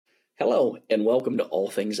Hello, and welcome to All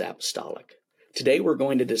Things Apostolic. Today we're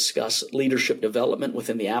going to discuss leadership development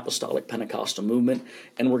within the Apostolic Pentecostal movement,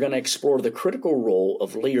 and we're going to explore the critical role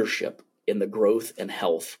of leadership in the growth and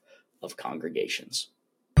health of congregations.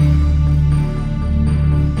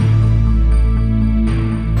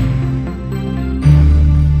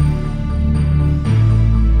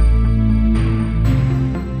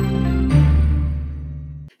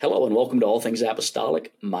 Hello, and welcome to All Things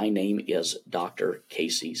Apostolic. My name is Dr.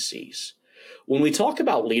 Kasey Sees. When we talk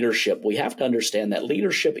about leadership, we have to understand that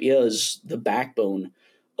leadership is the backbone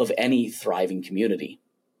of any thriving community,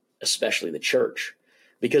 especially the church.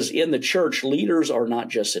 Because in the church, leaders are not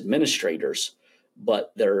just administrators,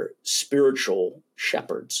 but they're spiritual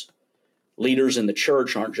shepherds. Leaders in the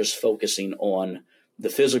church aren't just focusing on the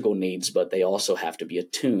physical needs, but they also have to be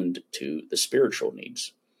attuned to the spiritual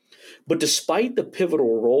needs. But despite the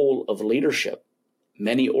pivotal role of leadership,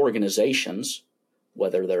 many organizations,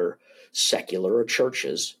 whether they're secular or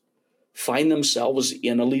churches, find themselves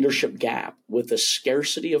in a leadership gap with a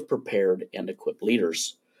scarcity of prepared and equipped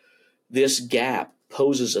leaders. This gap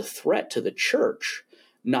poses a threat to the church,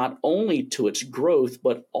 not only to its growth,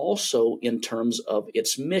 but also in terms of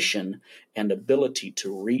its mission and ability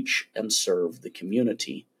to reach and serve the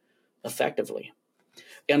community effectively.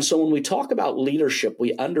 And so when we talk about leadership,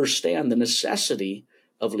 we understand the necessity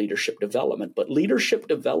of leadership development. But leadership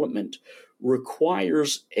development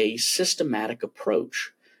requires a systematic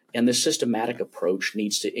approach. And this systematic approach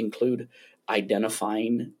needs to include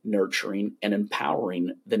identifying, nurturing, and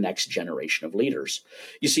empowering the next generation of leaders.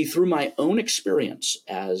 You see, through my own experience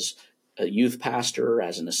as a youth pastor,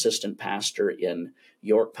 as an assistant pastor in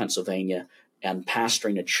York, Pennsylvania, and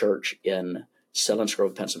pastoring a church in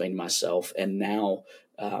Selinsgrove, Pennsylvania myself, and now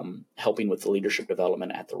helping with the leadership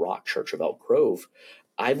development at the Rock Church of Elk Grove,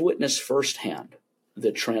 I've witnessed firsthand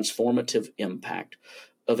the transformative impact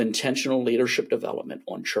of intentional leadership development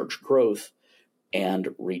on church growth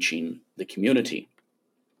and reaching the community.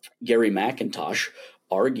 Gary McIntosh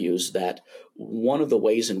argues that one of the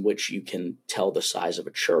ways in which you can tell the size of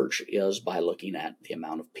a church is by looking at the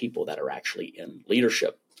amount of people that are actually in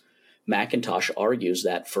leadership. McIntosh argues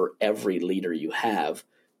that for every leader you have,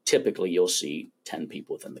 typically you'll see 10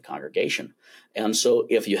 people within the congregation. And so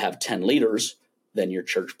if you have 10 leaders, then your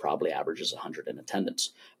church probably averages 100 in attendance.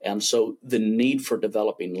 And so the need for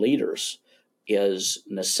developing leaders is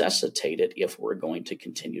necessitated if we're going to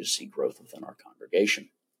continue to see growth within our congregation.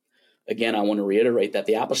 Again, I want to reiterate that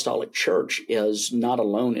the Apostolic Church is not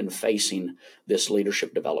alone in facing this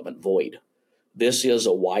leadership development void. This is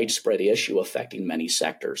a widespread issue affecting many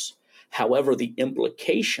sectors. However, the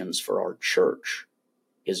implications for our church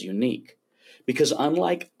is unique because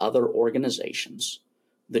unlike other organizations,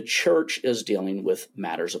 the church is dealing with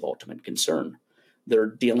matters of ultimate concern. They're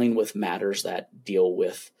dealing with matters that deal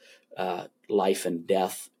with life and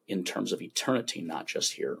death in terms of eternity, not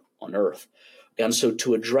just here on earth. And so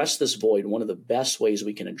to address this void, one of the best ways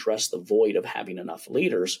we can address the void of having enough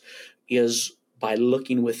leaders is by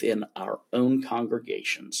looking within our own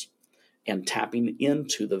congregations and tapping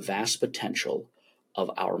into the vast potential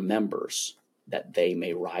of our members, that they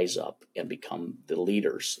may rise up and become the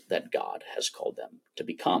leaders that God has called them to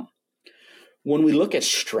become. When we look at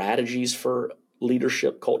strategies for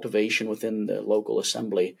leadership cultivation within the local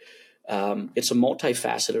assembly, it's a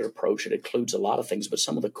multifaceted approach. It includes a lot of things, but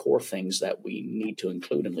some of the core things that we need to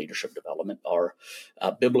include in leadership development are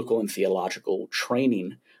biblical and theological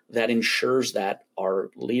training that ensures that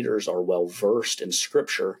our leaders are well versed in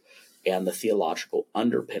Scripture and the theological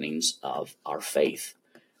underpinnings of our faith.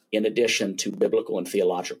 In addition to biblical and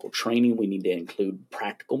theological training, we need to include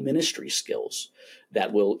practical ministry skills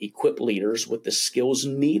that will equip leaders with the skills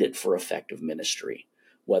needed for effective ministry,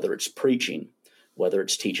 whether it's preaching, whether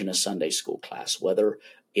it's teaching a Sunday school class, whether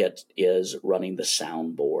it is running the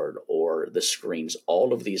soundboard or the screens.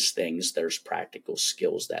 All of these things, there's practical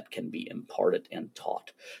skills that can be imparted and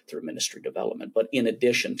taught through ministry development. But in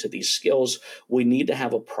addition to these skills, we need to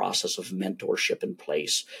have a process of mentorship in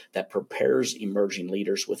place that prepares emerging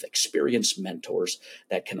leaders with experienced mentors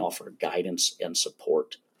that can offer guidance and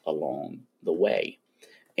support along the way.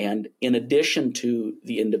 And in addition to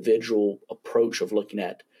the individual approach of looking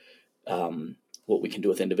at what we can do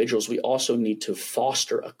with individuals, we also need to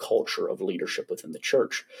foster a culture of leadership within the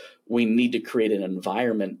church. We need to create an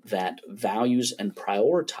environment that values and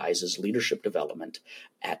prioritizes leadership development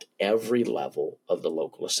at every level of the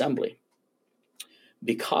local assembly.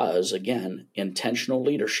 Because, again, intentional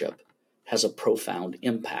leadership has a profound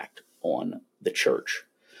impact on the church.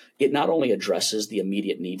 It not only addresses the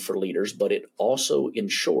immediate need for leaders, but it also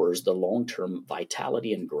ensures the long-term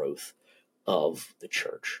vitality and growth of the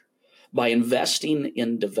church. By investing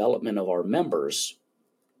in development of our members,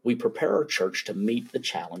 we prepare our church to meet the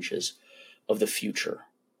challenges of the future.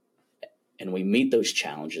 And we meet those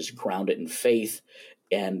challenges grounded in faith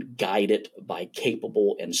and guided by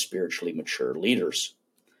capable and spiritually mature leaders.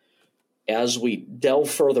 As we delve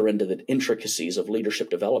further into the intricacies of leadership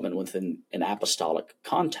development within an apostolic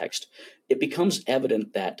context, it becomes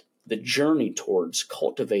evident that the journey towards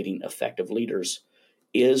cultivating effective leaders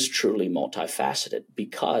is truly multifaceted,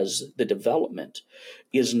 because the development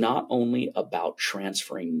is not only about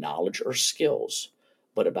transferring knowledge or skills,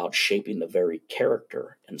 but about shaping the very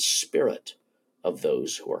character and spirit of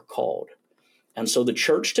those who are called. And so the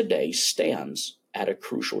church today stands at a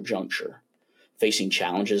crucial juncture, facing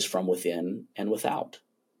challenges from within and without.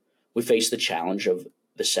 We face the challenge of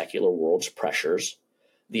the secular world's pressures,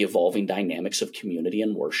 the evolving dynamics of community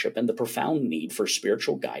and worship, and the profound need for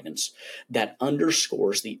spiritual guidance that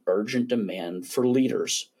underscores the urgent demand for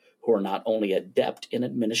leaders who are not only adept in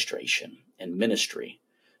administration and ministry,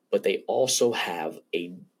 but they also have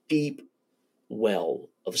a deep well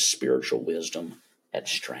of spiritual wisdom and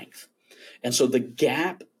strength. And so the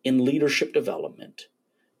gap in leadership development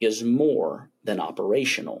is more than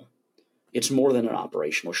operational. It's more than an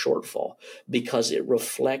operational shortfall, because it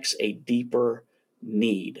reflects a deeper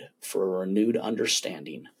need for a renewed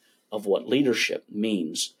understanding of what leadership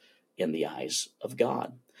means in the eyes of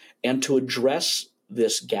God. And to address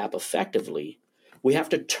this gap effectively, we have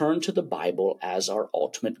to turn to the Bible as our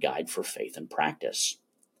ultimate guide for faith and practice.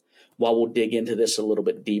 While we'll dig into this a little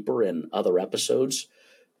bit deeper in other episodes,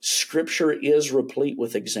 Scripture is replete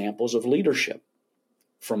with examples of leadership,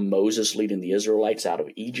 from Moses leading the Israelites out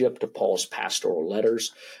of Egypt to Paul's pastoral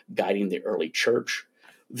letters guiding the early church.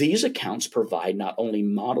 These accounts provide not only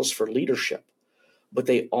models for leadership, but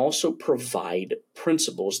they also provide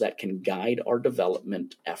principles that can guide our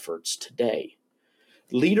development efforts today.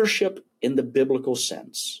 Leadership in the biblical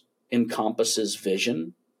sense encompasses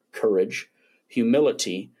vision, courage,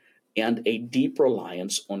 humility, and a deep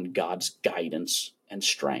reliance on God's guidance and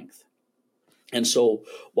strength. And so,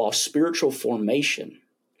 while spiritual formation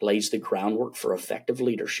lays the groundwork for effective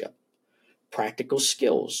leadership, practical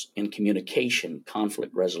skills in communication,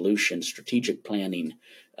 conflict resolution, strategic planning,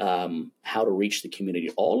 how to reach the community,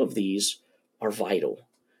 all of these are vital.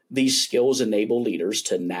 These skills enable leaders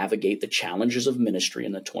to navigate the challenges of ministry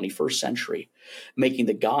in the 21st century, making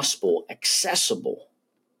the gospel accessible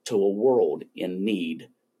to a world in need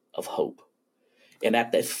of hope. And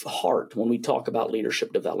at the heart, when we talk about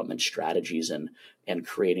leadership development strategies and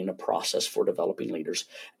creating a process for developing leaders,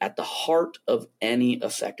 at the heart of any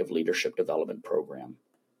effective leadership development program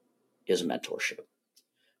is mentorship.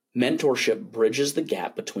 Mentorship bridges the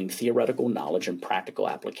gap between theoretical knowledge and practical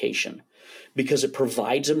application, because it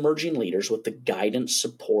provides emerging leaders with the guidance,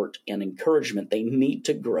 support, and encouragement they need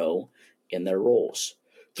to grow in their roles.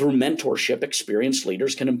 Through mentorship, experienced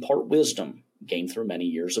leaders can impart wisdom gained through many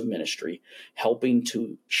years of ministry, helping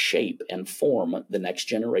to shape and form the next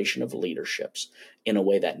generation of leaderships in a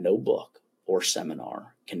way that no book or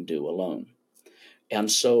seminar can do alone.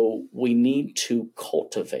 And so we need to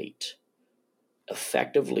cultivate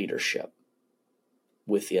effective leadership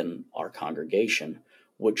within our congregation,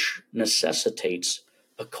 which necessitates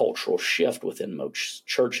a cultural shift within most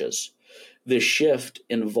churches. This shift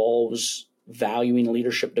involves valuing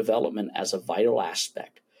leadership development as a vital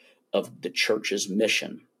aspect of the church's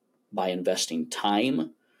mission by investing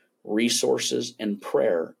time, resources, and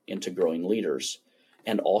prayer into growing leaders,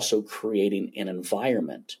 and also creating an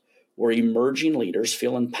environment where emerging leaders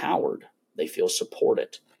feel empowered, they feel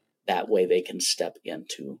supported. That way they can step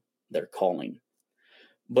into their calling.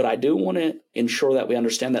 But I do want to ensure that we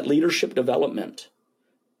understand that leadership development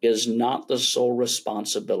is not the sole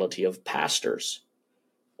responsibility of pastors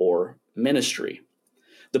or ministry.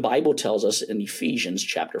 The Bible tells us in Ephesians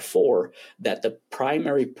chapter 4 that the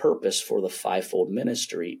primary purpose for the fivefold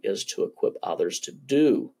ministry is to equip others to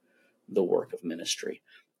do the work of ministry.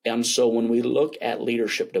 And so when we look at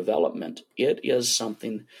leadership development, it is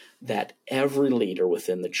something that every leader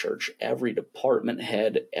within the church, every department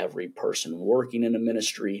head, every person working in a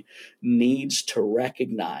ministry needs to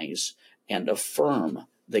recognize and affirm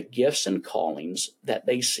the gifts and callings that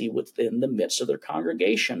they see within the midst of their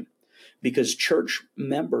congregation. Because church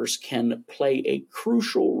members can play a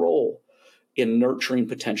crucial role in nurturing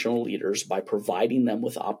potential leaders by providing them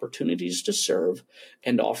with opportunities to serve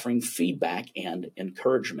and offering feedback and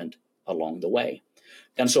encouragement along the way.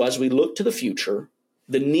 And so as we look to the future,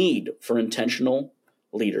 the need for intentional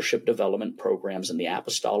leadership development programs in the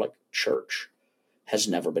apostolic church has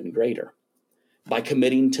never been greater. By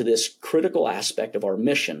committing to this critical aspect of our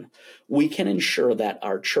mission, we can ensure that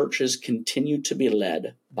our churches continue to be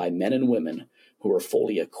led by men and women who are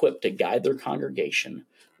fully equipped to guide their congregation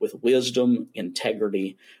with wisdom,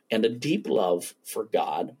 integrity, and a deep love for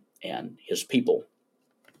God and his people.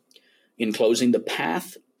 In closing, the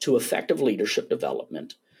path to effective leadership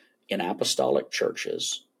development in apostolic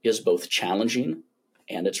churches is both challenging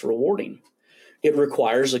and it's rewarding. It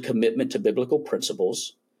requires a commitment to biblical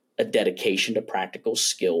principles, a dedication to practical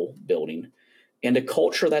skill building, and a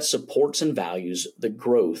culture that supports and values the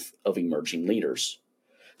growth of emerging leaders.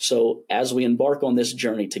 So, as we embark on this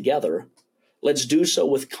journey together, let's do so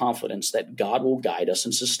with confidence that God will guide us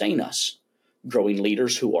and sustain us, growing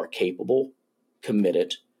leaders who are capable,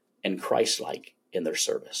 committed, and Christ-like in their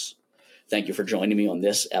service. Thank you for joining me on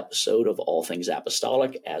this episode of All Things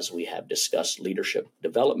Apostolic as we have discussed leadership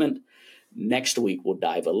development. Next week, we'll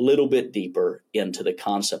dive a little bit deeper into the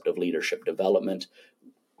concept of leadership development.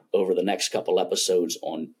 Over the next couple episodes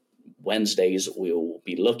on Wednesdays, we will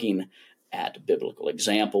be looking at biblical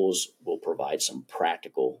examples. We'll provide some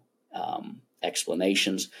practical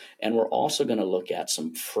explanations, and we're also going to look at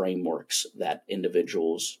some frameworks that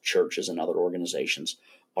individuals, churches, and other organizations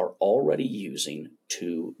are already using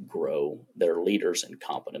to grow their leaders and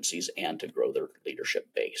competencies and to grow their leadership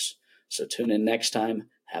base. So tune in next time.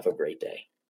 Have a great day.